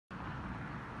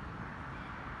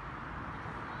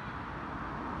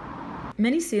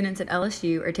Many students at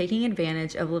LSU are taking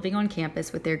advantage of living on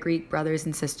campus with their Greek brothers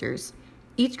and sisters.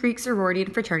 Each Greek sorority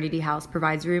and fraternity house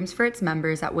provides rooms for its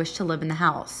members that wish to live in the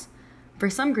house. For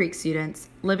some Greek students,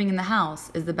 living in the house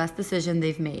is the best decision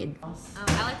they've made.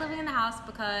 I like living in the house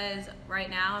because right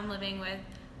now I'm living with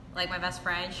my best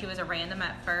friend. She was a random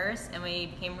at first and we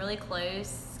became really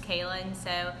close, Kayla, and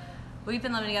so we've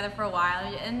been living together for a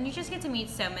while, and you just get to meet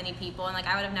so many people, and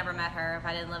I would have never met her if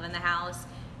I didn't live in the house.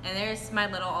 And there's my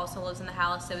little also lives in the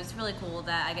house, so it's really cool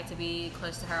that I get to be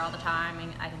close to her all the time,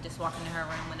 and I can just walk into her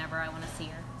room whenever I want to see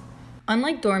her.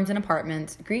 Unlike dorms and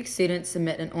apartments, Greek students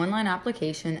submit an online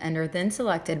application and are then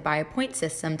selected by a point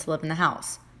system to live in the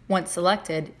house. Once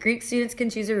selected, Greek students can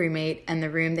choose a roommate and the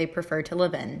room they prefer to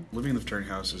live in. Living in the fraternity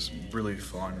house is really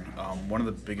fun. One of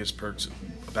the biggest perks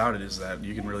about it is that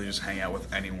you can really just hang out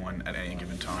with anyone at any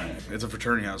given time. It's a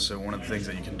fraternity house, so one of the things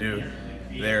that you can do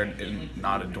there, and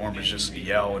not a dorm, is just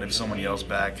yell, and if someone yells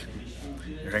back,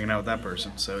 you're hanging out with that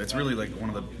person. So it's really one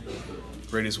of the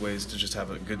greatest ways to just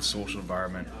have a good social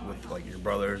environment with your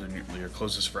brothers and your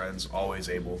closest friends, always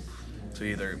able to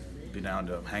either be down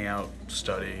to hang out,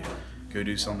 study, go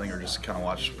do something, or just kind of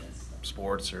watch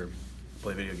sports or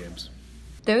play video games.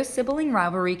 Though sibling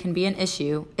rivalry can be an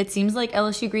issue, it seems like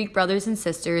LSU Greek brothers and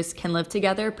sisters can live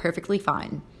together perfectly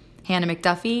fine. Hannah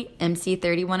McDuffie, MC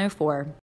 3104.